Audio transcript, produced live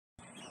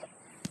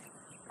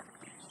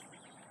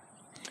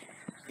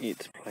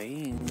It's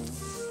playing.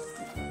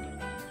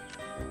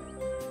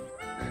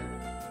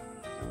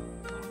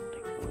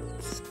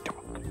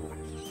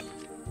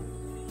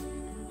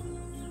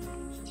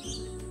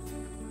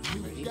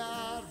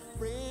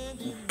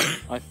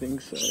 I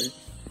think so.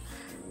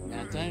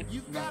 Now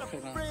don't knock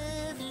it up.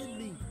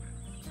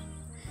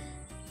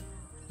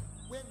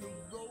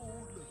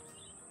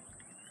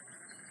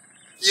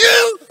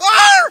 You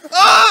are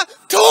a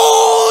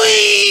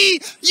toy!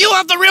 You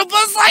have the real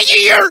Buzz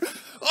Lightyear!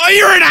 Oh,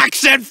 you're an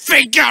action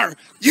figure!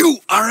 You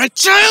are a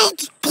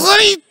child's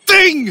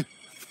plaything!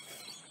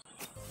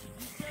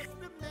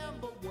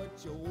 Remember what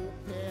your old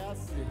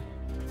past said.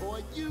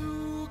 Boy,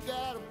 you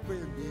got a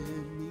friend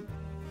in me.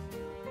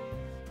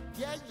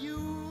 Yeah,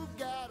 you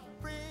got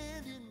a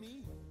friend in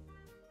me.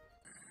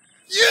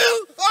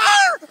 You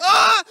are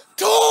a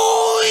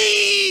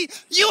toy!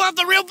 You have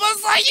the real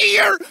Buzz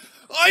Lightyear!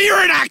 Oh,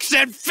 you're an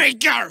action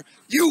figure!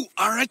 You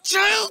are a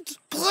child's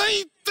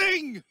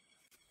plaything!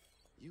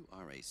 You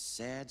are a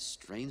sad,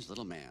 strange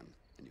little man,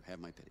 and you have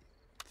my pity.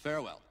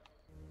 Farewell.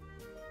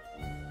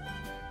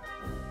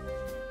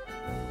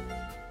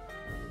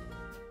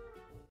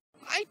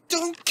 I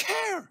don't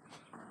care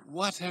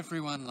what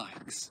everyone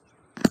likes.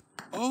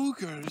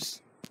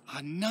 Ogres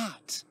are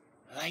not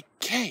like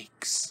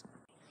cakes.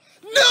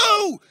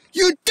 No!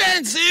 You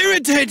dense,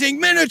 irritating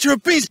miniature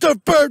beast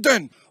of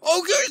burden!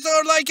 Ogres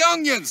are like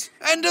onions!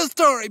 End of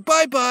story.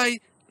 Bye-bye.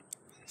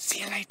 See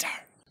you later.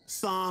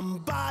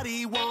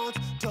 Somebody once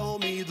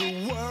told me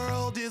the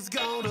world is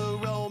gonna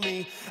roll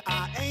me.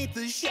 I ain't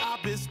the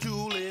sharpest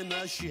tool in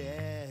the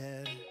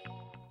shed.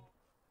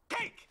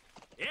 Cake!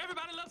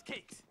 Everybody loves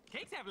cakes.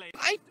 Cakes have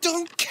ladies. I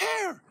don't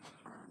care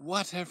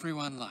what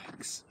everyone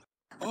likes.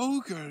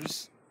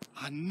 Ogres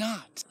are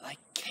not like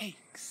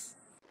cakes.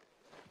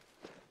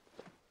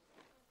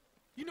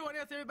 You know what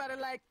else everybody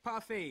like?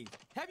 Parfaits.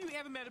 Have you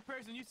ever met a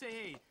person you say,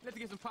 hey, let's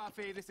get some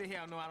parfaits? They say,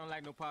 hell no, I don't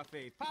like no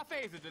parfaits.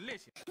 Parfaits are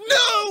delicious.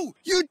 No!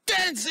 You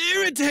dense,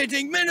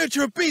 irritating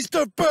miniature beast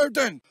of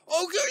burden!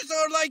 Ogres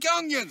are like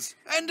onions!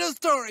 End of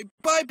story.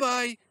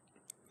 Bye-bye.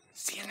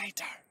 See you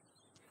later.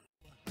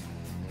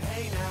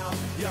 Hey now,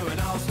 you're an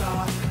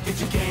all-star. Get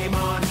your game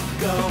on,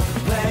 go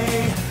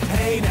play.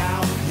 Hey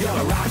now, you're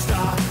a rock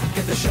star.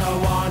 Get the show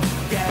on,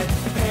 get